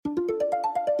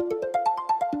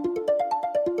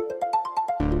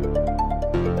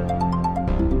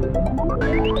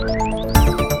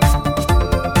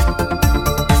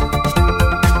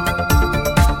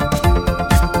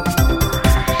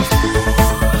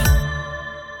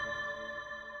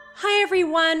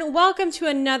everyone. Welcome to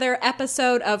another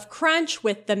episode of Crunch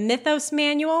with the Mythos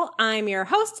Manual. I'm your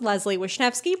host, Leslie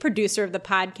Wisniewski, producer of the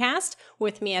podcast.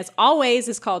 With me, as always,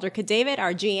 is Calder David,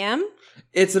 our GM.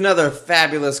 It's another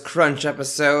fabulous Crunch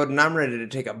episode, and I'm ready to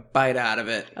take a bite out of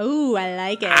it. Ooh, I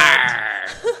like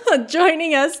it.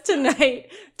 Joining us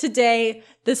today,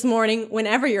 this morning,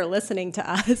 whenever you're listening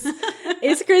to us,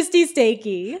 is Christy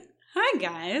Stakey. Hi,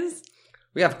 guys.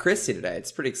 We have Christy today.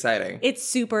 It's pretty exciting. It's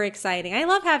super exciting. I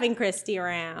love having Christy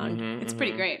around. It's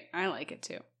pretty great. I like it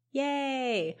too.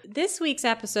 Yay! This week's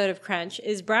episode of Crunch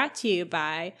is brought to you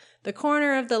by the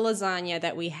corner of the lasagna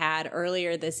that we had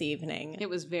earlier this evening. It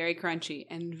was very crunchy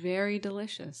and very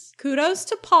delicious. Kudos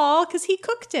to Paul, because he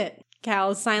cooked it.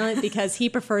 Cal is silent because he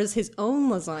prefers his own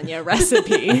lasagna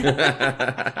recipe.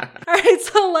 All right,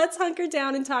 so let's hunker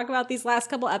down and talk about these last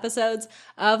couple episodes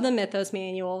of the Mythos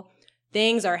Manual.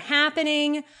 Things are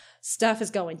happening. Stuff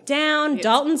is going down.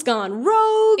 Dalton's gone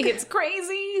rogue. It's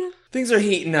crazy. Things are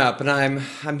heating up, and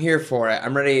I'm here for it.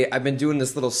 I'm ready. I've been doing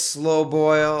this little slow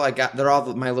boil. They're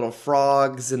all my little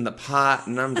frogs in the pot,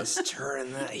 and I'm just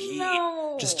turning that heat.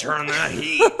 No. Just turning that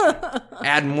heat.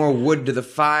 Add more wood to the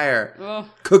fire. Ugh.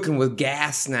 Cooking with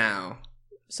gas now.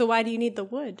 So why do you need the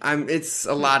wood? It's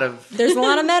a lot of... There's a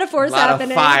lot of metaphors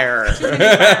happening. A lot of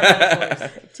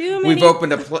fire. Too many.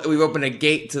 We've opened a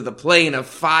gate to the plane of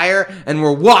fire, and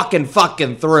we're walking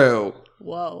fucking through.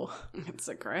 Whoa. It's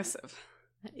aggressive.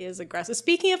 That is aggressive.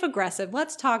 Speaking of aggressive,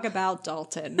 let's talk about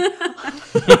Dalton.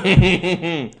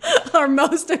 Our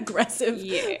most aggressive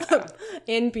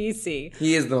NPC.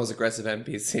 He is the most aggressive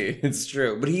NPC. It's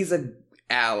true. But he's an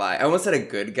ally. I almost said a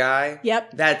good guy.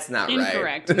 Yep. That's not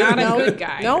Incorrect. right. Not a good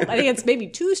guy. Nope. I think it's maybe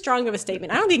too strong of a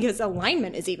statement. I don't think his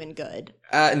alignment is even good.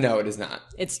 No, it is not.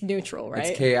 It's neutral, right?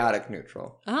 It's chaotic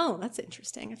neutral. Oh, that's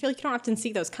interesting. I feel like you don't often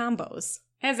see those combos.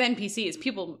 As NPCs,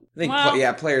 people... I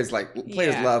think, players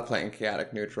love playing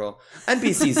chaotic neutral.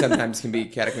 NPCs sometimes can be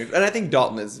chaotic neutral. And I think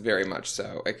Dalton is very much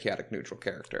so a chaotic neutral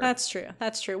character. That's true.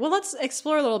 That's true. Well, let's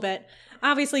explore a little bit.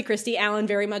 Obviously, Christy Allen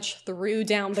very much threw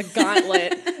down the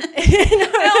gauntlet.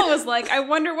 Alan was like, I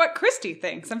wonder what Christy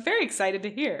thinks. I'm very excited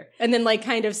to hear. And then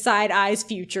kind of side eyes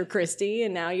future Christy.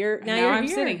 And now you're I'm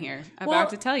here. sitting here about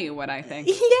to tell you what I think.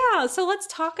 Yeah. So let's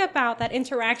talk about that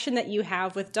interaction that you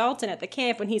have with Dalton at the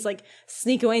camp when he's like,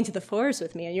 sneak away into the forest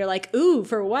with me. And you're like, ooh,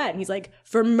 for what? And he's like,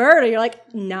 for murder. You're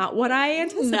like, not what I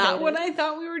anticipated. Not what I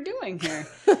thought we were doing here.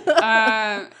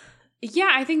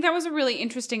 Yeah, I think that was a really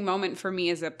interesting moment for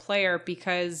me as a player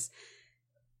because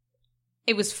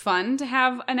it was fun to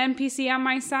have an NPC on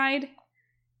my side.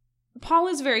 Paul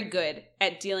is very good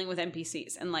at dealing with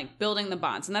NPCs and building the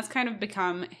bonds. And that's kind of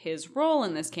become his role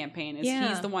in this campaign is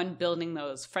he's the one building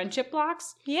those friendship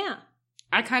blocks. Yeah.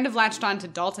 I kind of latched on to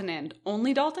Dalton and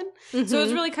only Dalton. Mm-hmm. So it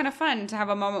was really kind of fun to have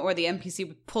a moment where the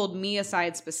NPC pulled me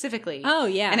aside specifically. Oh,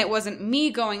 yeah. And it wasn't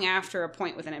me going after a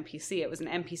point with an NPC. It was an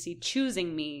NPC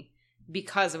choosing me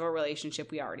because of a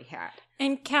relationship we already had.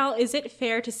 And Cal, is it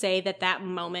fair to say that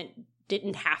moment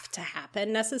didn't have to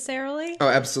happen necessarily? Oh,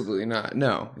 absolutely not.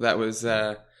 No, that was...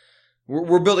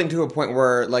 We're building to a point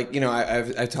where,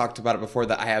 I've talked about it before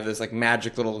that I have this,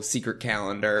 magic little secret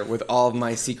calendar with all of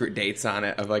my secret dates on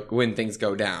it of, when things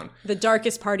go down. The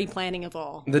darkest party planning of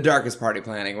all. The darkest party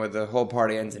planning where the whole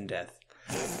party ends in death.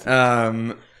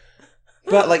 But,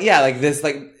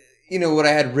 what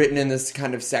I had written in this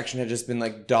kind of section had just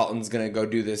been, Dalton's gonna go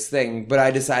do this thing. But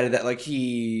I decided that,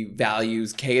 he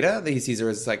values Kata, that he sees her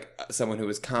as, someone who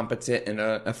is competent and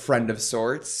a friend of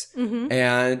sorts. Mm-hmm.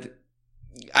 And...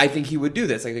 I think he would do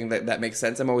this. I think that makes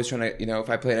sense. I'm always trying to, if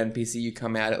I play an NPC, you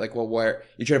come at it where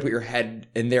you try to put your head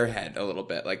in their head a little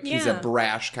bit. He's a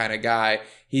brash kind of guy.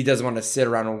 He doesn't want to sit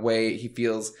around and wait. He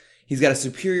feels he's got a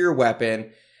superior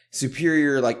weapon,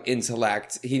 superior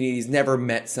intellect. He's never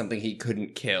met something he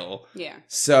couldn't kill. Yeah.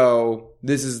 So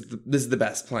this is the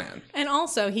best plan. And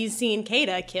also, he's seen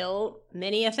Kata kill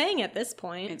many a thing at this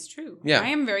point. It's true. Yeah. I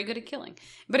am very good at killing.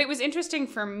 But it was interesting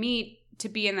for me to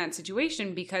be in that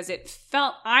situation because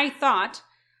I thought,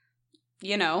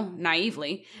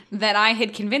 naively, that I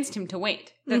had convinced him to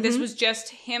wait. That this was just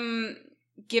him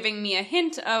giving me a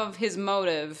hint of his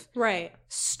motive. Right.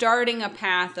 Starting a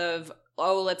path of,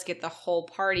 let's get the whole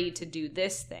party to do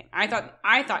this thing. I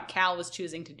thought Cal was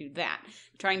choosing to do that.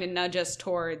 Trying to nudge us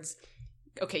towards,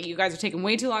 okay, you guys are taking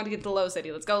way too long to get to the Low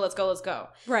City. Let's go.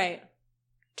 Right.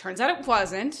 Turns out it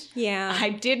wasn't. Yeah. I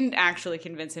didn't actually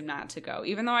convince him not to go,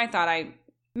 even though I thought I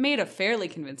made a fairly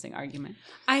convincing argument.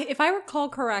 If I recall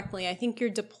correctly, I think your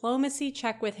diplomacy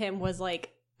check with him was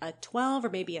a 12 or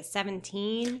maybe a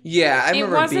 17. Yeah, I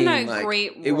remember wasn't being a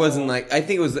great roll. It wasn't I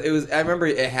think it was, I remember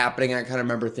it happening. I kind of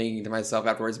remember thinking to myself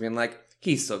afterwards being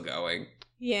he's still going.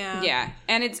 Yeah. Yeah.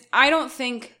 And I don't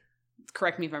think,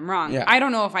 correct me if I'm wrong, Yeah. I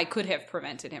don't know if I could have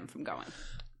prevented him from going.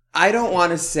 I don't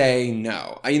want to say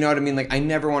no. You know what I mean? Like, I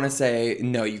never want to say,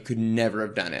 no, you could never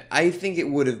have done it. I think it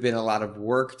would have been a lot of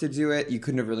work to do it. You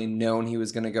couldn't have really known he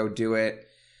was going to go do it.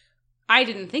 I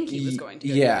didn't think he was going to.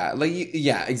 Yeah,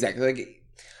 yeah, exactly. Like,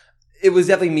 it was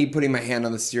definitely me putting my hand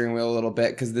on the steering wheel a little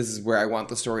bit because this is where I want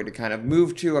the story to kind of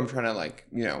move to. I'm trying to, like,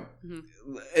 you know,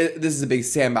 this is a big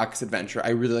sandbox adventure. I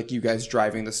really like you guys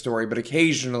driving the story, but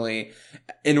occasionally,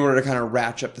 in order to kind of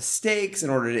ratchet up the stakes, in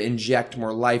order to inject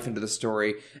more life into the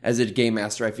story, as a game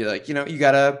master, I feel like, you know, you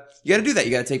gotta do that.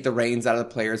 You gotta take the reins out of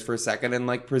the players for a second and,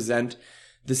 like, present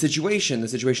the situation. The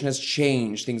situation has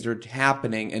changed. Things are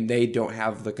happening, and they don't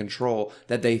have the control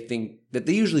that they think that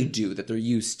they usually do, that they're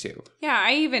used to. Yeah,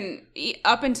 I even,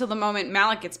 up until the moment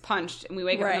Malik gets punched and we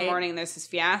wake up in the Right. morning and there's this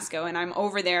fiasco, and I'm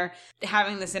over there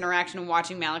having this interaction and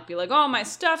watching Malik be like, oh, my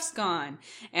stuff's gone.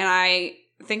 And I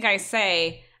think I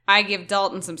say, I give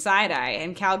Dalton some side-eye,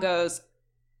 and Cal goes,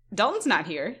 Dalton's not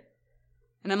here.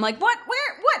 And I'm like, what?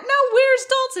 Where? What? No, where's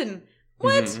Dalton?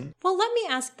 What? Mhm. Well, let me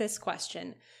ask this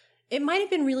question. It might have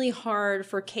been really hard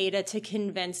for Kata to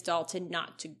convince Dalton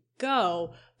not to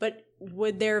go, but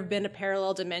would there have been a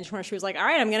parallel dimension where she was like, all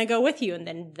right, I'm going to go with you, and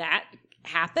then that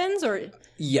happens? Or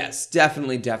Yes,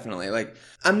 definitely. Like,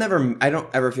 I don't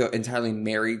ever feel entirely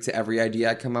married to every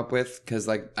idea I come up with, because,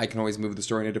 like, I can always move the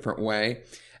story in a different way.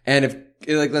 And if,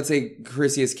 like, let's say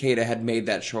Chrysius Kata had made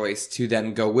that choice to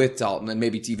then go with Dalton and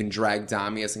maybe to even drag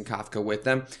Damius and Kafka with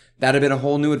them, that'd have been a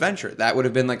whole new adventure. That would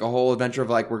have been like a whole adventure of,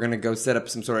 like, we're going to go set up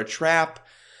some sort of trap,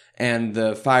 and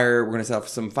we're going to set up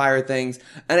some fire things.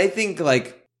 And I think,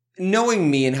 like,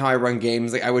 knowing me and how I run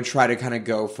games, like, I would try to kind of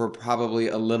go for probably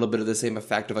a little bit of the same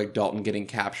effect of, like, Dalton getting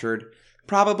captured.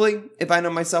 Probably, if I know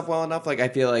myself well enough. Like, I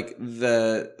feel like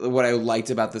what I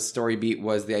liked about the story beat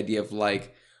was the idea of,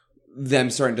 like, them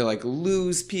starting to, like,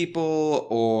 lose people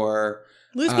or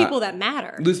lose people that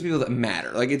matter.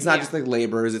 Like, it's not Yeah. just like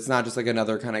laborers. It's not just like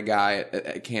another kind of guy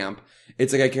at camp.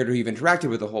 It's like a character who you've interacted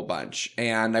with a whole bunch.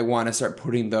 And I want to start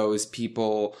putting those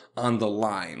people on the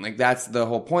line. Like, that's the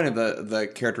whole point of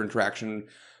the character interaction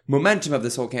momentum of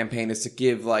this whole campaign, is to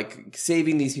give, like,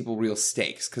 saving these people real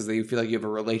stakes, because they feel like you have a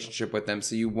relationship with them,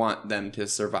 so you want them to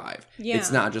survive. Yeah.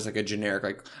 It's not just like a generic,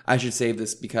 like, I should save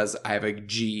this because I have a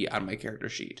G on my character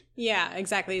sheet. Yeah,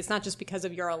 exactly. It's not just because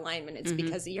of your alignment. It's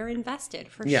because you're invested,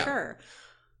 for Yeah. sure.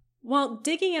 Well,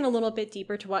 digging in a little bit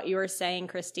deeper to what you were saying,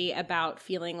 Christy, about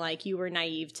feeling like you were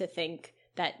naive to think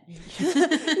that,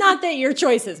 not that your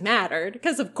choices mattered,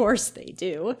 because of course they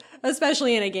do,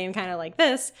 especially in a game kind of like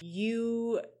this.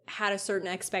 You had a certain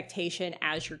expectation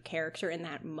as your character in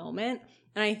that moment.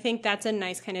 And I think that's a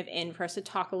nice kind of in for us to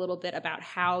talk a little bit about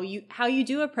how you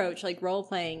do approach, like, role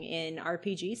playing in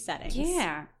RPG settings.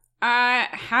 Yeah.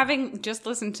 Having just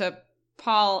listened to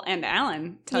Paul and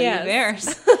Alan tell you theirs,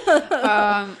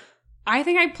 I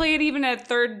think I play it even a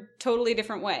third totally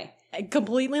different way.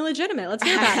 Completely legitimate. Let's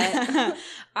hear about it.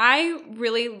 I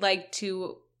really like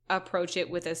to approach it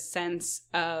with a sense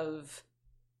of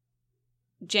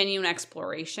genuine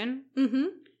exploration. Mm-hmm.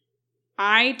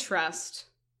 I trust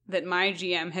that my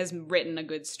GM has written a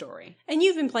good story. And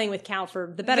you've been playing with Cal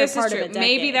for the better This part is of true. a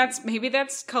decade. Maybe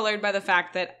that's colored by the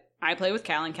fact that I play with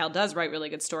Cal, and Cal does write really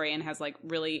good story and has, like,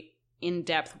 really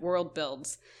in-depth world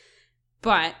builds.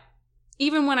 But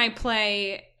even when I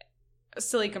play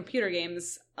silly computer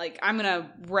games, like, I'm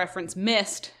gonna reference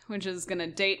Myst, which is gonna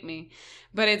date me,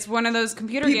 but it's one of those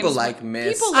computer games. People like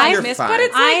Myst. People like You're Myst, fine. but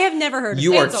it's I like, have never heard of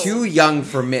You it. are It's too old. young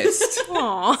for Myst.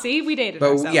 Aw. see, we dated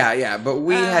But ourselves. but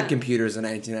we had computers in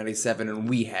 1997, and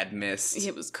we had Myst.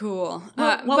 It was cool.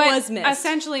 What but was Myst?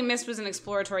 Essentially, Myst was an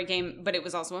exploratory game, but it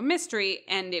was also a mystery,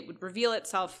 and it would reveal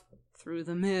itself through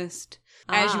the mist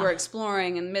as you were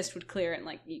exploring, and the mist would clear, and,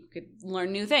 like, you could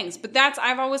learn new things. But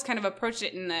I've always kind of approached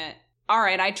it in the, all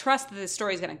right, I trust that this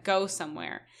story is going to go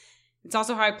somewhere. It's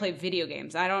also how I play video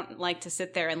games. I don't like to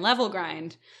sit there and level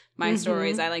grind my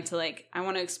stories. I like to, I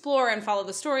want to explore and follow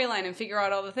the storyline and figure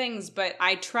out all the things, but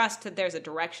I trust that there's a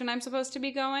direction I'm supposed to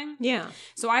be going. Yeah.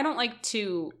 So I don't like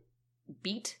to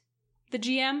beat the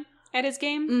GM at his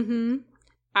game. Mm-hmm.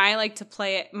 I like to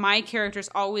play it. My characters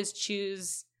always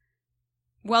choose,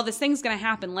 well, this thing's going to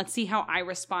happen. Let's see how I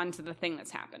respond to the thing that's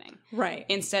happening. Right.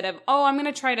 Instead of, oh, I'm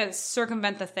going to try to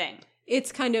circumvent the thing.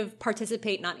 It's kind of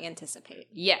participate, not anticipate.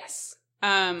 Yes.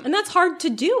 And that's hard to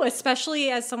do, especially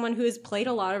as someone who has played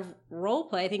a lot of role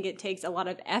play. I think it takes a lot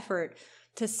of effort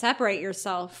to separate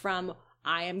yourself from,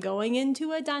 I am going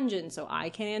into a dungeon, so I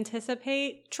can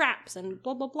anticipate traps and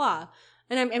blah, blah, blah.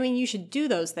 And I mean, you should do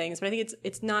those things, but I think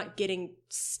it's not getting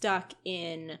stuck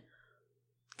in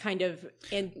kind of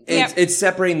It's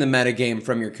separating the metagame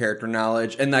from your character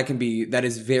knowledge, and that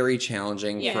is very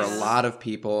challenging for a lot of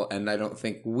people, and I don't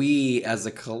think we as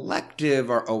a collective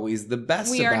are always the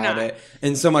best about it.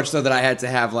 And so much so that I had to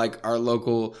have like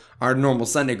our normal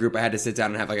Sunday group, I had to sit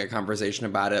down and have like a conversation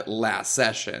about it last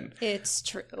session. It's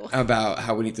true. About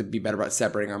how we need to be better about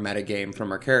separating our metagame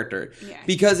from our character. Yeah.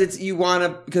 Because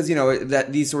that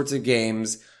these sorts of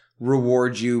games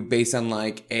reward you based on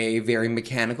like a very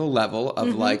mechanical level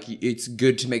of like, it's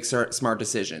good to make smart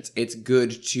decisions. It's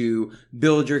good to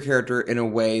build your character in a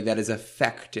way that is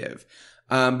effective.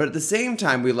 But at the same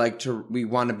time, we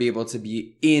want to be able to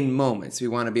be in moments. We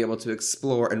want to be able to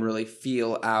explore and really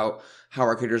feel out how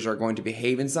our characters are going to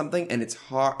behave in something. And it's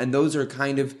hard. And those are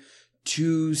kind of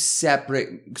two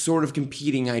separate sort of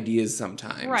competing ideas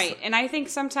sometimes. Right. And I think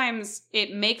sometimes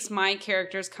it makes my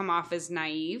characters come off as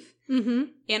naive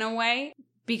in a way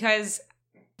because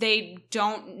they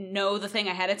don't know the thing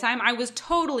ahead of time. I was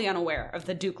totally unaware of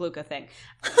the Duke Luca thing.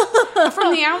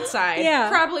 From the outside,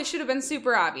 probably should have been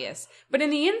super obvious. But in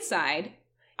the inside,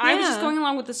 I was just going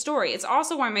along with the story. It's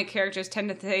also why my characters tend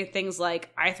to say things like,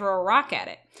 I throw a rock at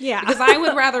it. Yeah. Because I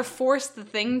would rather force the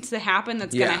thing to happen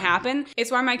that's going to happen.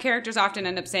 It's why my characters often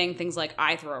end up saying things like,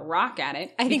 I throw a rock at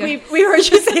it. I think we heard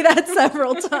you say that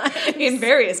several times. In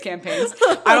various campaigns.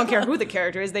 I don't care who the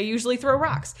character is. They usually throw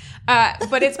rocks.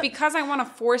 But it's because I want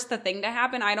to force the thing to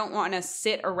happen. I don't want to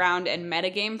sit around and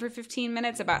metagame for 15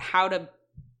 minutes about how to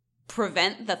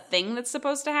prevent the thing that's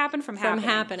supposed to happen from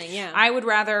happening. Yeah. I would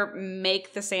rather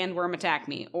make the sandworm attack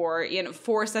me or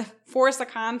force a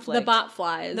conflict. The bot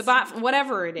flies.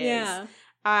 Whatever it is. Yeah.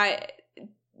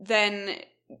 Then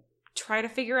try to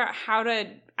figure out how to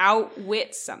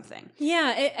outwit something.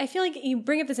 Yeah, I feel like you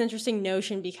bring up this interesting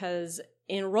notion because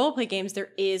in roleplay games, there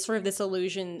is sort of this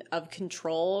illusion of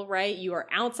control, right? You are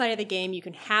outside of the game. You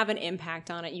can have an impact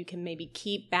on it. You can maybe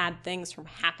keep bad things from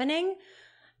happening.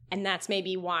 And that's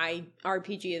maybe why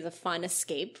RPG is a fun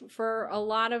escape for a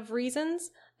lot of reasons.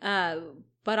 But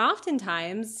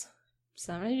oftentimes,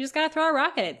 sometimes you just gotta throw a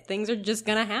rock at it. Things are just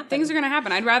gonna happen. Things are gonna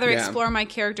happen. I'd rather explore my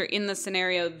character in the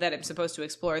scenario that I'm supposed to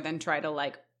explore than try to,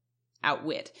 like,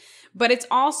 outwit. But it's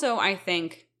also, I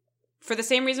think, for the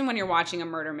same reason when you're watching a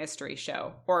murder mystery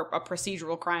show or a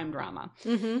procedural crime drama,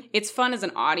 it's fun as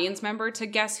an audience member to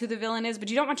guess who the villain is, but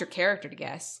you don't want your character to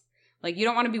guess. Like, you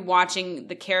don't want to be watching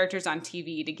the characters on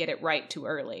TV to get it right too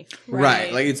early.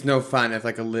 Right. Like, it's no fun if,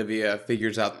 like, Olivia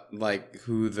figures out, like,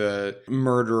 who the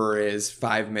murderer is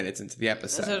 5 minutes into the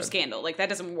episode. So Scandal. Like, that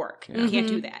doesn't work. Yeah. You can't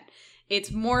do that. It's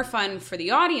more fun for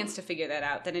the audience to figure that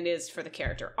out than it is for the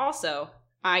character. Also,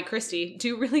 I, Christy,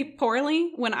 do really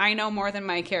poorly when I know more than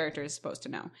my character is supposed to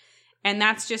know. And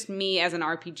that's just me as an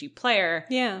RPG player.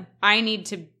 Yeah. I need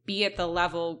to be at the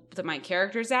level that my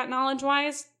character's at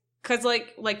knowledge-wise. Because,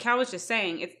 like Cal was just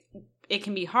saying, it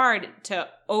can be hard to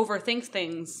overthink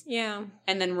things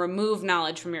and then remove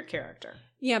knowledge from your character.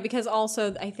 Yeah, because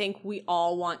also I think we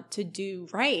all want to do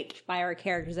right by our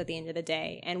characters at the end of the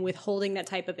day. And withholding that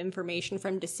type of information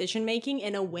from decision-making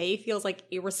in a way feels like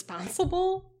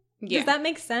irresponsible. Yeah. Does that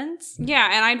make sense?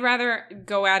 Yeah, and I'd rather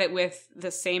go at it with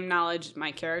the same knowledge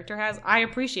my character has. I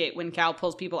appreciate when Cal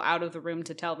pulls people out of the room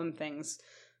to tell them things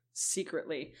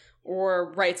secretly,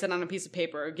 or writes it on a piece of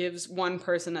paper, or gives one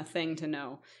person a thing to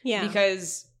know. Yeah.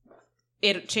 Because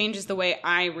it changes the way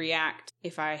I react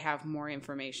if I have more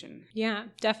information. Yeah,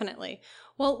 definitely.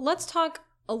 Well, let's talk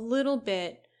a little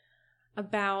bit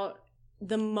about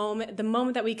the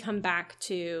moment that we come back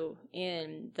to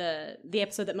in the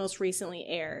episode that most recently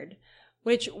aired,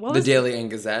 which was the Daily Ang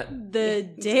Gazette. The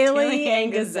Daily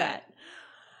Ang Gazette.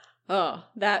 Oh,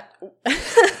 that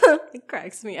it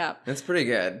cracks me up. It's pretty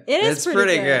good. It's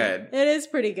pretty good. It is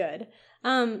pretty good.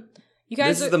 You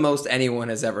guys, this is the most anyone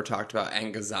has ever talked about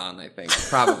Angazan, I think,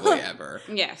 probably ever.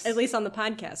 Yes, at least on the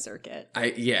podcast circuit.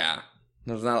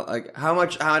 There's not like I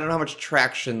don't know how much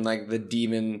traction like the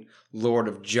demon lord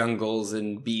of jungles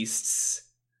and beasts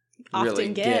often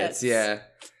really gets. Yeah.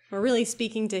 We're really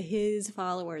speaking to his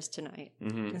followers tonight.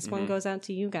 This one goes out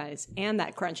to you guys and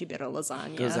that crunchy bit of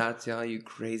lasagna. Goes out to all you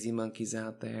crazy monkeys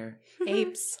out there.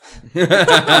 Apes.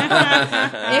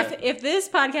 If this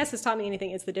podcast has taught me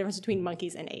anything, it's the difference between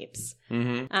monkeys and apes.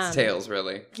 It's tails,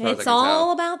 really. It's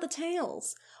all about the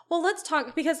tails. Well, let's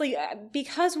talk because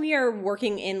we are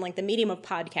working in like the medium of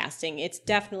podcasting. It's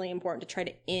definitely important to try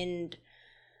to end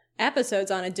episodes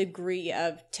on a degree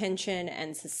of tension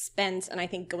and suspense. And I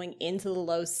think going into the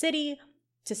Low City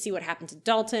to see what happened to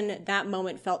Dalton, that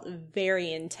moment felt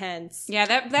very intense. Yeah,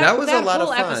 that was a lot of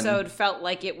fun. Episode felt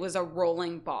like it was a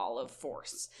rolling ball of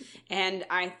force. And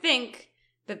I think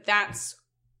that's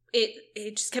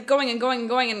it just kept going and going and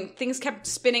going, and things kept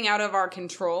spinning out of our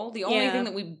control. The only thing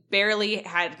that we barely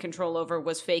had control over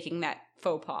was faking that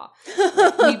faux pas.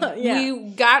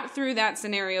 We got through that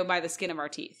scenario by the skin of our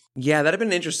teeth. Yeah, that'd have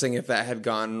been interesting if that had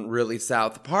gone really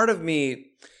south. Part of me,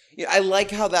 I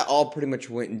like how that all pretty much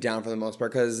went down for the most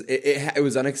part, because it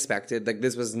was unexpected. Like,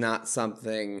 this was not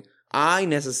something I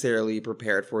necessarily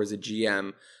prepared for as a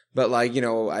GM. But, like,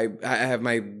 I have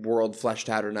my world fleshed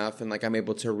out enough, and, like, I'm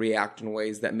able to react in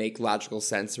ways that make logical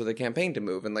sense for the campaign to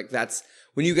move. And, like, that's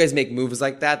when you guys make moves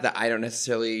like that I don't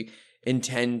necessarily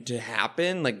intend to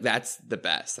happen, like, that's the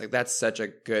best. Like, that's such a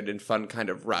good and fun kind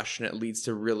of rush, and it leads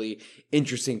to really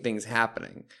interesting things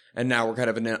happening. And now we're kind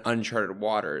of in uncharted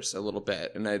waters a little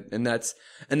bit. And that's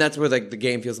where, like, the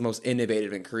game feels most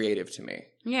innovative and creative to me.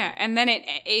 Yeah, and then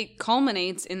it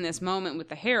culminates in this moment with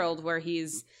the Herald where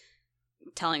he's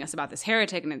telling us about this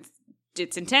heretic, and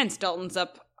it's intense. Dalton's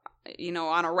up,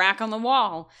 on a rack on the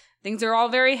wall. Things are all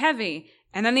very heavy.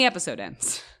 And then the episode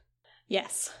ends.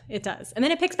 Yes, it does. And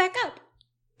then it picks back up.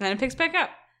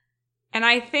 And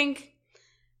I think,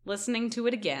 listening to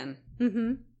it again,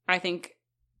 I think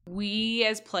we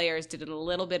as players did a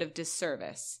little bit of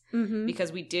disservice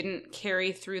because we didn't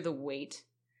carry through the weight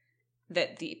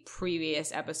that the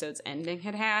previous episode's ending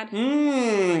had.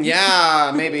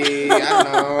 Yeah, maybe. I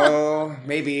don't know.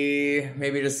 Maybe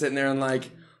just sitting there and, like,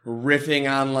 riffing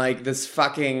on, like, this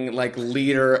fucking, like,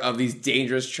 leader of these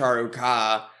dangerous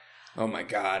Charuka. Oh my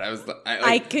god,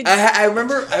 I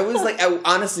remember, I was like,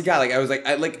 honest to God, like, I was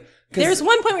like, there's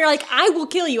one point where you're like, I will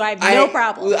kill you, I have no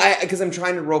problem. Because I'm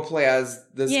trying to roleplay as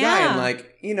this guy, and,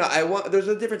 like, there's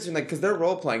a difference in, like, because they're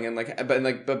roleplaying and,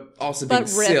 like, but also being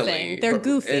silly. They're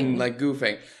goofing. And, like,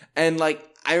 goofing. And, like,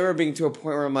 I remember being to a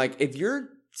point where I'm like, if you're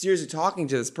seriously talking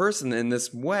to this person in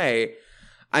this way,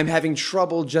 I'm having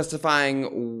trouble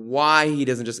justifying why he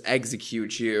doesn't just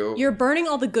execute you. You're burning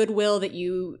all the goodwill that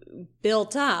you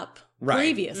built up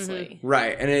previously.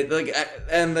 Right.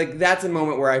 And that's a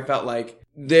moment where I felt like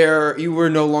you were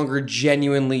no longer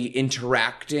genuinely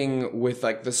interacting with,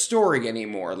 like, the story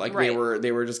anymore. Like,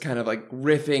 they were just kind of, like,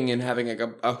 riffing and having, like,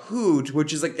 a hoot,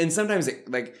 which is, like, and sometimes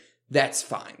that's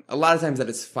fine. A lot of times that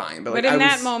is fine. But in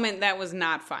that moment, that was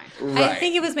not fine. Right. I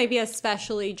think it was maybe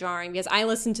especially jarring because I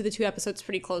listened to the two episodes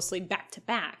pretty closely back to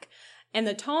back. And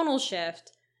the tonal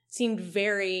shift seemed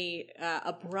very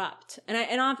abrupt.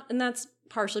 And that's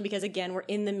partially because, again, we're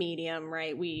in the medium,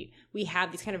 right? We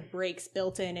have these kind of breaks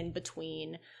built in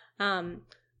between. And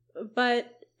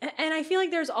I feel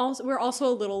like we're also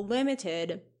a little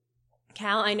limited.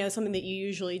 Cal, I know something that you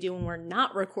usually do when we're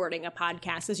not recording a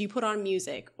podcast is you put on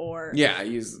music or... Yeah, I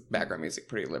use background music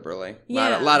pretty liberally.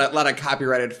 Yeah. A lot of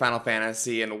copyrighted Final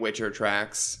Fantasy and Witcher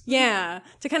tracks. Yeah,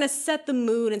 to kind of set the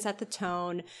mood and set the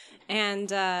tone.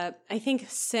 And I think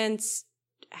since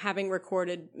having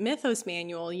recorded Mythos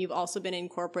Manual, you've also been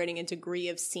incorporating a degree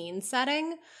of scene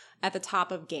setting at the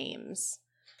top of games.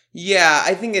 Yeah,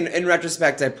 I think in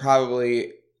retrospect, I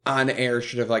probably... on air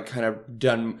should have, like, kind of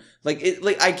done, like, it,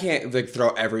 like, I can't, like, throw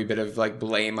every bit of, like,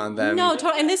 blame on them. No,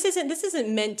 totally. And this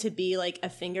isn't meant to be, like, a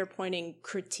finger pointing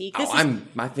critique.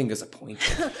 My fingers are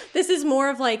pointing. This is more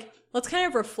of, like, let's kind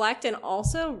of reflect and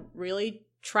also really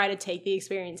try to take the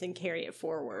experience and carry it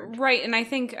forward. Right. And I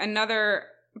think another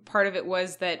part of it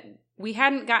was that we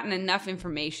hadn't gotten enough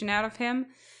information out of him.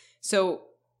 So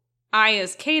I,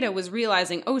 as Kata, was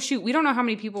realizing, oh, shoot, we don't know how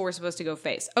many people we're supposed to go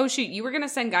face. Oh, shoot, you were going to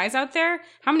send guys out there?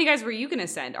 How many guys were you going to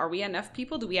send? Are we enough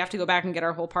people? Do we have to go back and get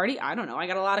our whole party? I don't know. I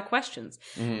got a lot of questions.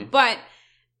 Mm-hmm. But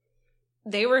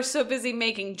they were so busy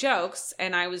making jokes,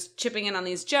 and I was chipping in on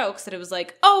these jokes that it was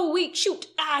like, oh, wait, shoot.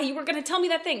 You were going to tell me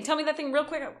that thing. Tell me that thing real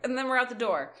quick, and then we're out the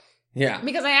door. Yeah.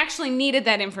 Because I actually needed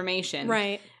that information.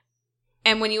 Right.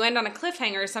 And when you end on a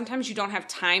cliffhanger, sometimes you don't have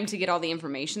time to get all the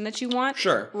information that you want.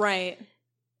 Sure. Right.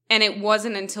 And it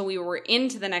wasn't until we were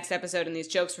into the next episode and these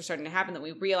jokes were starting to happen that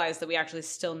we realized that we actually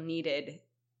still needed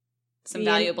some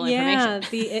valuable information.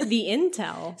 Yeah, the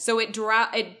intel. So it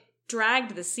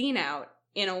dragged the scene out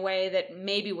in a way that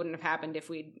maybe wouldn't have happened if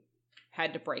we'd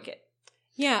had to break it.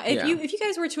 Yeah, if you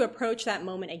guys were to approach that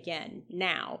moment again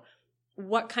now,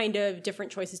 what kind of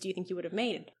different choices do you think you would have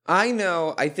made?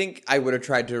 I think I would have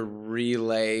tried to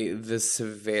relay the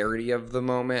severity of the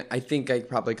moment. I think I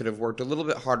probably could have worked a little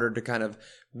bit harder to kind of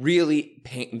really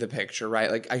paint the picture, right?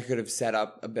 Like, I could have set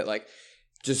up a bit, like,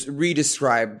 just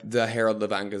re-describe the Herald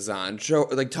Levan Gazan.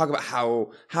 Talk about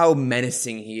how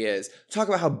menacing he is. Talk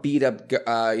about how beat up,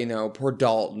 poor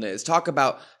Dalton is. Talk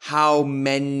about how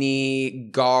many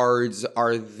guards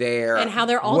are there. And how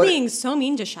they're all being so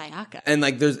mean to Shayaka. And,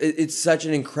 like, it's such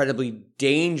an incredibly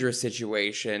dangerous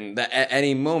situation that at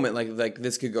any moment, like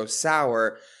this could go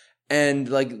sour. And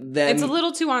like then It's a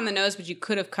little too on the nose, but you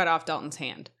could have cut off Dalton's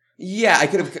hand. Yeah, I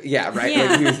could have. Yeah, right.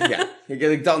 Yeah. Like,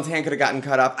 like Dalton's hand could have gotten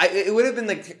cut off. It would have been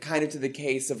like kind of to the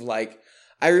case of like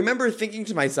I remember thinking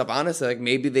to myself, honestly, like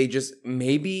maybe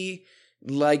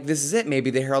like this is it. Maybe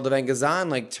the Herald of Engazan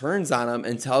like turns on him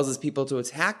and tells his people to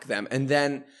attack them, and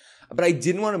then. But I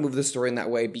didn't want to move the story in that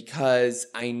way because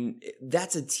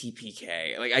that's a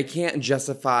TPK. Like I can't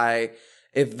justify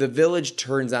if the village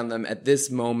turns on them at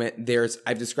this moment.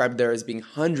 I've described there as being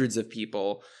hundreds of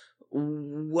people.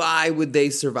 Why would they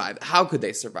survive? How could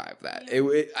they survive that?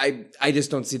 I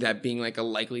just don't see that being like a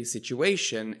likely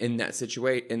situation in that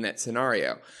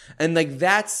scenario. And like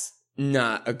that's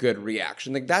not a good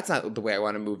reaction. Like that's not the way I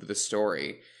want to move the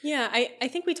story. Yeah, I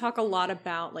think we talk a lot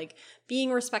about like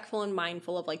being respectful and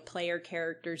mindful of like player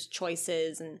characters'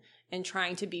 choices and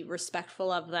trying to be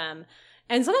respectful of them.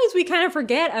 And sometimes we kind of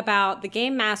forget about the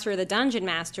game master or the dungeon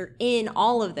master in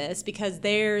all of this because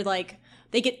they're like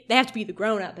they have to be the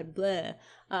grown up and blah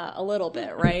a little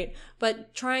bit, right?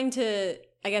 But trying to,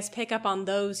 I guess, pick up on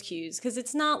those cues because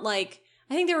it's not like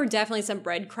I think there were definitely some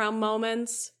breadcrumb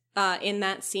moments in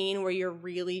that scene where you're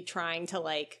really trying to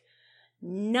like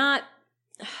not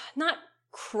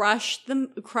crush the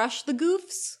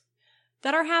goofs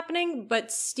that are happening,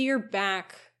 but steer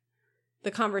back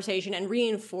the conversation and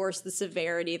reinforce the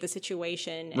severity of the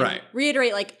situation and right.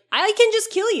 Reiterate like I can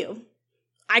just kill you.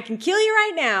 I can kill you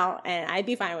right now, and I'd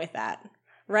be fine with that,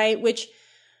 right? Which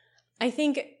I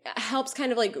think helps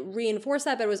kind of like reinforce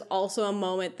that, but it was also a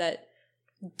moment that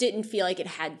didn't feel like it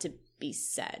had to be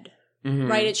said,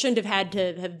 right? It shouldn't have had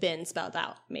to have been spelled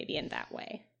out maybe in that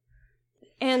way.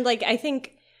 And like I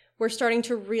think we're starting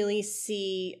to really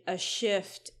see a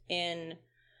shift in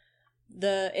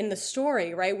the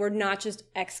story, right? We're not just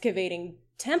excavating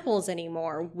temples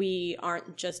anymore. We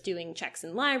aren't just doing checks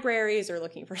in libraries or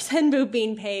looking for Senbu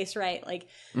bean paste, right? Like,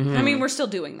 I mean, we're still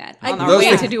doing that on our Those way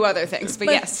things- to do other things, but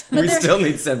yes. We still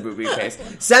need Senbu bean paste.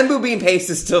 Senbu bean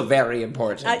paste is still very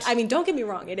important. I mean, don't get me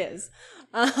wrong, it is.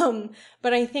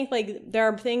 But I think like there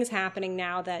are things happening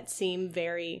now that seem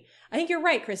very, I think you're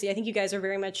right, Chrissy. I think you guys are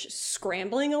very much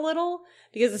scrambling a little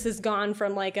because this has gone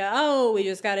from like we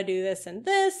just got to do this, and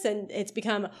it's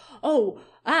become,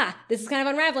 this is kind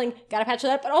of unraveling. Got to patch it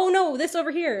up. But oh no, this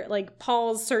over here, like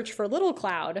Paul's search for Little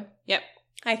Cloud. Yep.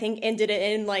 I think ended it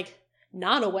in like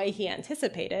not a way he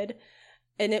anticipated.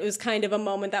 And it was kind of a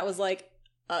moment that was like,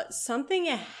 something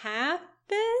happened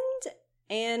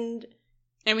and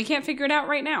we can't figure it out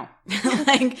right now.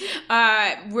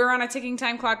 We're on a ticking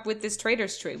time clock with this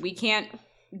trader's tree. We can't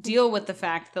deal with the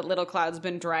fact that Little Cloud's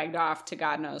been dragged off to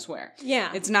God knows where.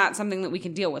 Yeah. It's not something that we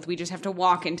can deal with. We just have to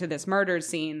walk into this murder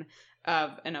scene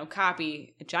of an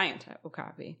okapi, a giant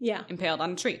okapi, impaled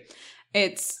on a tree.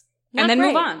 And then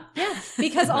move on. Yeah,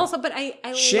 because also, but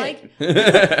I Shit.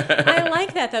 I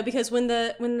like that though, because when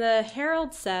the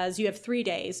Herald says you have 3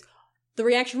 days, the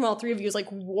reaction from all three of you is like,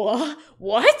 what?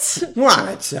 What? What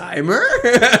a timer?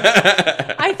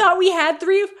 I thought we had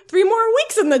three more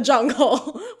weeks in the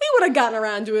jungle. We would have gotten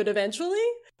around to it eventually.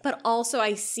 But also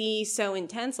I see so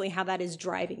intensely how that is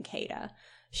driving Kata.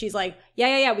 She's like,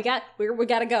 yeah, we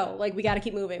gotta go. Like, we gotta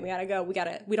keep moving. We gotta go. We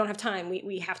don't have time.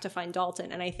 We have to find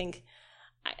Dalton. And I think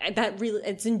that really,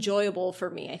 it's enjoyable for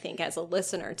me, I think, as a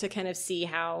listener to kind of see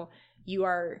how you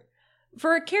are,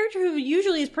 for a character who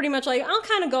usually is pretty much like, I'll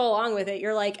kind of go along with it.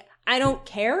 You're like, I don't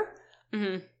care.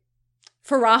 Mm-hmm.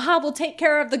 Faraha will take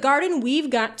care of the garden. We've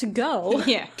got to go.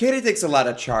 Yeah. Kata takes a lot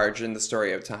of charge in the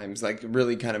story of times, like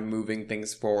really kind of moving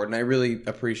things forward. And I really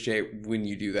appreciate when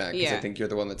you do that because I think you're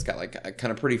the one that's got like a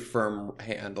kind of pretty firm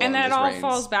handle and on that all reins.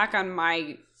 falls back on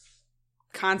my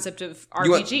concept of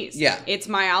RPGs. It's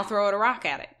I'll throw out a rock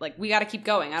at it. Like, we got to keep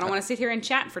going. I don't want to sit here and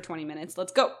chat for 20 minutes.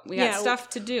 Let's go. We got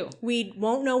stuff to do. We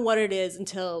won't know what it is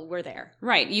until we're there.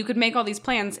 Right. You could make all these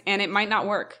plans and it might not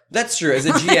work. That's true. As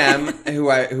a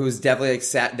GM who's definitely like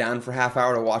sat down for half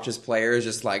hour to watch his players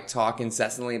just like talk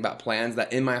incessantly about plans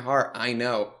that in my heart I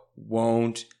know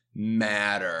won't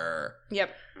matter.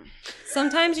 Yep.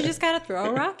 Sometimes you just got to throw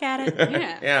a rock at it.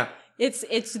 Yeah. Yeah.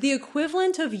 It's the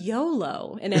equivalent of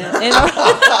YOLO in a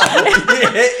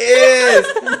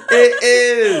It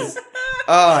is.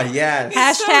 Oh, yes.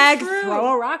 hashtag so true.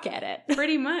 throw a rock at it.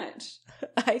 Pretty much.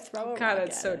 I throw a rock God, at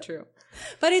that's so it. true.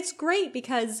 But it's great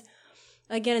because,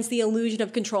 again, it's the illusion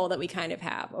of control that we kind of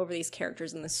have over these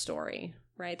characters in this story,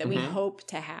 right? That we hope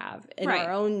to have in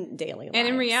our own daily lives. And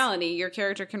in reality, your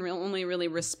character can only really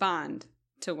respond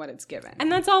to what it's given.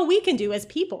 And that's all we can do as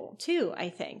people, too, I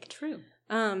think. True.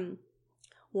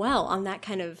 Well, on that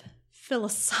kind of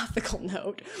philosophical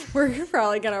note, we're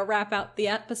probably going to wrap out the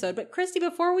episode. But Christy,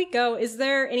 before we go, is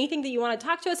there anything that you want to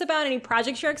talk to us about? Any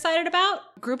projects you're excited about?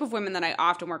 A group of women that I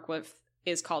often work with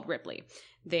is called Ripley.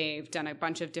 They've done a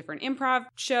bunch of different improv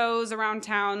shows around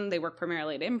town. They work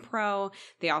primarily at Impro.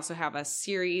 They also have a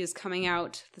series coming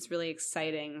out that's really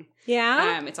exciting.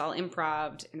 Yeah? It's all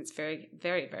improv, and it's very,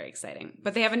 very, very exciting.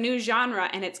 But they have a new genre,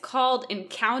 and it's called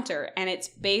Encounter, and it's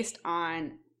based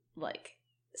on, like,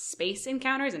 space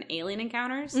encounters and alien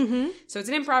encounters. Mm-hmm. So it's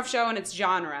an improv show, and it's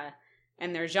genre,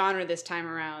 and their genre this time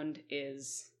around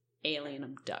is alien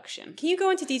abduction. Can you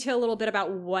go into detail a little bit about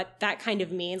what that kind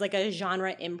of means, like a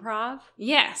genre improv?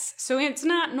 Yes. So it's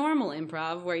not normal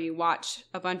improv where you watch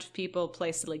a bunch of people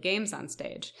play silly games on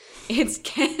stage. It's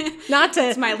Not to...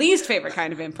 it's my least favorite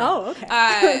kind of improv. Oh,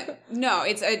 okay. No,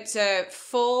 it's a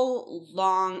full,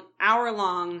 long,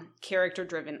 hour-long,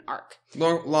 character-driven arc.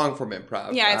 Long form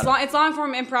improv. Yeah, it's long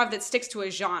form improv that sticks to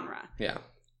a genre. Yeah.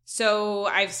 So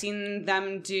I've seen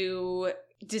them do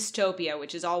Dystopia,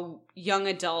 which is all young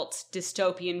adult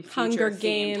dystopian future Hunger themed.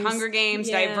 Games. Hunger Games,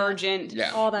 Yeah. Divergent.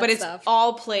 Yeah. All that But it's stuff.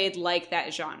 all played like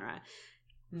that genre.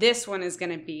 This one is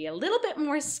going to be a little bit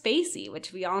more spacey,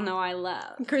 which we all know I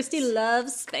love. Christy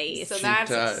loves space. So She that's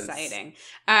does. exciting.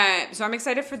 So I'm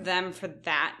excited for them for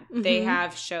that. Mm-hmm. They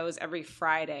have shows every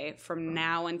Friday from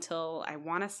now until, I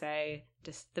want to say,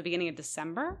 just the beginning of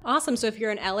December. Awesome. So if you're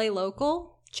an LA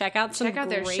local, check out some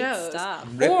their great shows. stuff.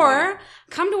 Ripley. Or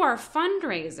come to our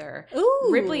fundraiser. Ooh.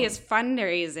 Ripley is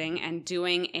fundraising and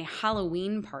doing a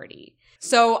Halloween party.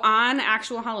 So on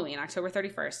actual Halloween, October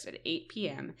 31st at 8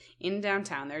 p.m. in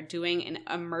downtown, they're doing an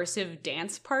immersive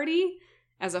dance party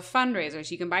as a fundraiser.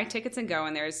 So you can buy tickets and go,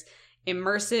 and there's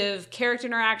immersive character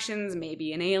interactions,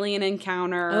 maybe an alien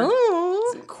encounter,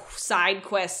 Oh, some side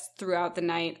quests throughout the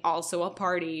night, also a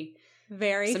party,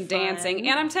 very some fun. dancing,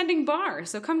 and I'm tending bar,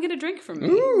 so come get a drink from me.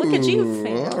 Look at you, Ooh,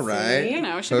 fancy. all right. You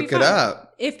know, it should Hook be it fun.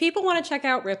 up. If people want to check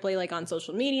out Ripley, like on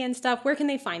social media and stuff, where can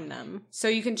they find them? So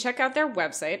you can check out their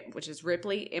website, which is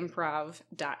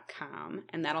ripleyimprov.com,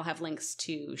 and that'll have links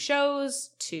to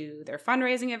shows, to their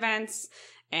fundraising events,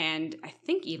 and I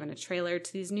think even a trailer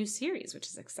to these new series, which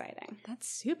is exciting. That's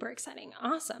super exciting.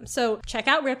 Awesome. So check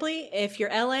out Ripley. If you're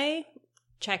LA,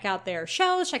 check out their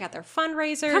shows, check out their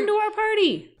fundraiser. Come to our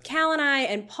party. Cal and I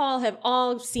and Paul have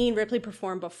all seen Ripley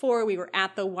perform before. We were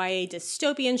at the YA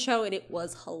Dystopian show, and it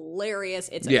was hilarious.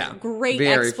 It's a Yeah, great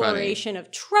very exploration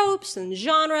of tropes and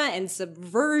genre and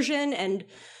subversion and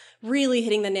really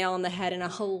hitting the nail on the head in a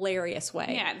hilarious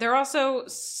way. Yeah, they're also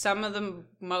some of the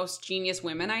most genius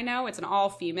women I know. It's an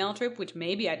all-female troupe, which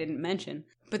maybe I didn't mention.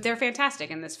 But they're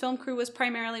fantastic, and this film crew was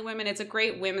primarily women. It's a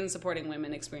great women supporting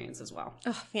women experience as well.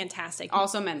 Oh, fantastic.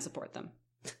 Also, men support them.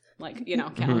 Like, you know,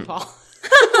 Cal and Paul.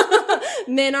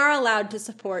 Men are allowed to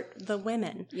support the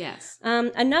women. Yes.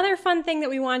 Another fun thing that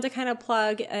we wanted to kind of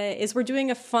plug is we're doing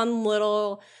a fun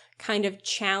little kind of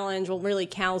challenge. Well, really,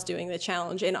 Cal's doing the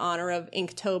challenge in honor of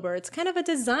Inktober. It's kind of a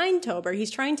design-tober.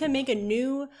 He's trying to make a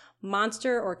new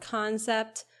monster or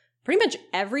concept pretty much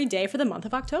every day for the month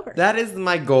of October. That is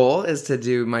my goal, is to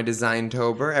do my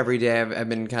Design-tober. Every day I've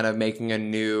been kind of making a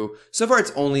new... So far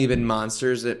it's only been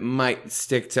monsters. It might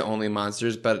stick to only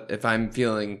monsters, but if I'm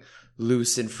feeling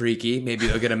loose and freaky, maybe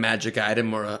they'll get a magic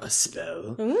item or a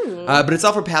spell. But it's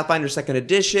all for Pathfinder 2nd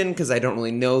edition, because I don't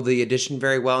really know the edition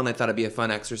very well, and I thought it'd be a fun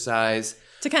exercise.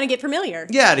 To kind of get familiar.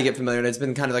 Yeah, to get familiar. And it's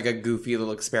been kind of like a goofy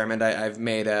little experiment. I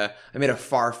made a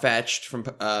Farfetch'd from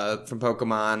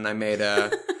Pokemon. I made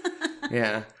a...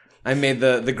 Yeah. I made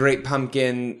the great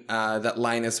pumpkin that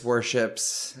Linus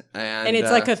worships. And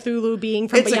it's like a Cthulhu being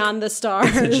from beyond the stars.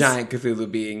 It's a giant Cthulhu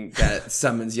being that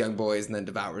summons young boys and then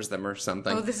devours them or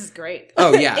something. Oh, this is great.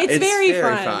 Oh, yeah. It's very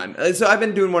fun. So I've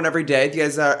been doing one every day. If you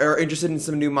guys are interested in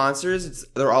some new monsters,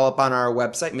 they're all up on our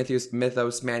website,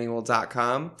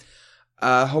 mythosmanual.com.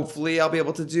 Hopefully I'll be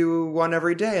able to do one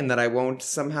every day and that I won't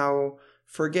somehow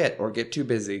forget or get too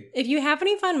busy. If you have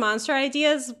any fun monster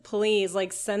ideas, please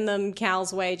send them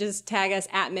Cal's way. Just tag us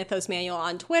at Mythos Manual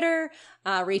on Twitter.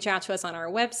 Reach out to us on our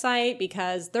website,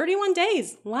 because 31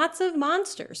 days, lots of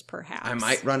monsters, perhaps. I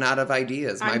might run out of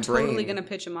ideas. I'm brain. totally going to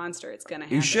pitch a monster. It's going to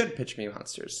happen. You should pitch me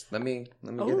monsters. Let me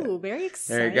get it. Oh, very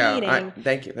exciting. There you go. All right.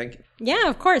 Thank you. Yeah,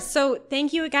 of course. So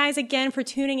thank you guys again for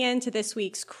tuning in to this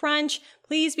week's Crunch.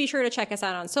 Please be sure to check us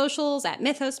out on socials at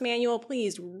Mythos Manual.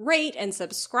 Please rate and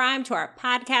subscribe to our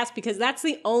podcast, because that's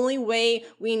the only way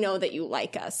we know that you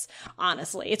like us.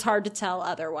 Honestly, it's hard to tell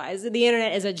otherwise. The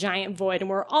internet is a giant void and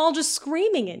we're all just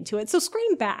screaming into it. So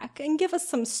scream back and give us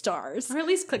some stars. Or at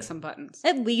least click some buttons.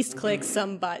 At least click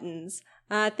some buttons.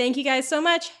 Thank you guys so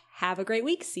much. Have a great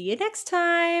week. See you next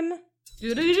time.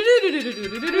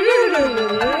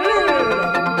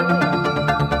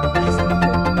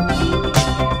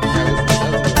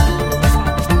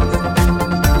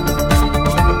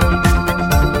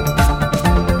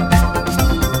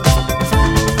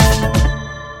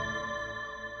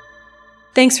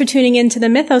 Thanks for tuning in to the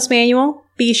Mythos Manual.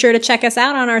 Be sure to check us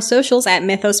out on our socials at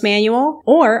Mythos Manual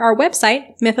or our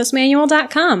website,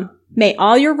 mythosmanual.com. May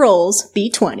all your rolls be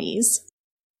 20s.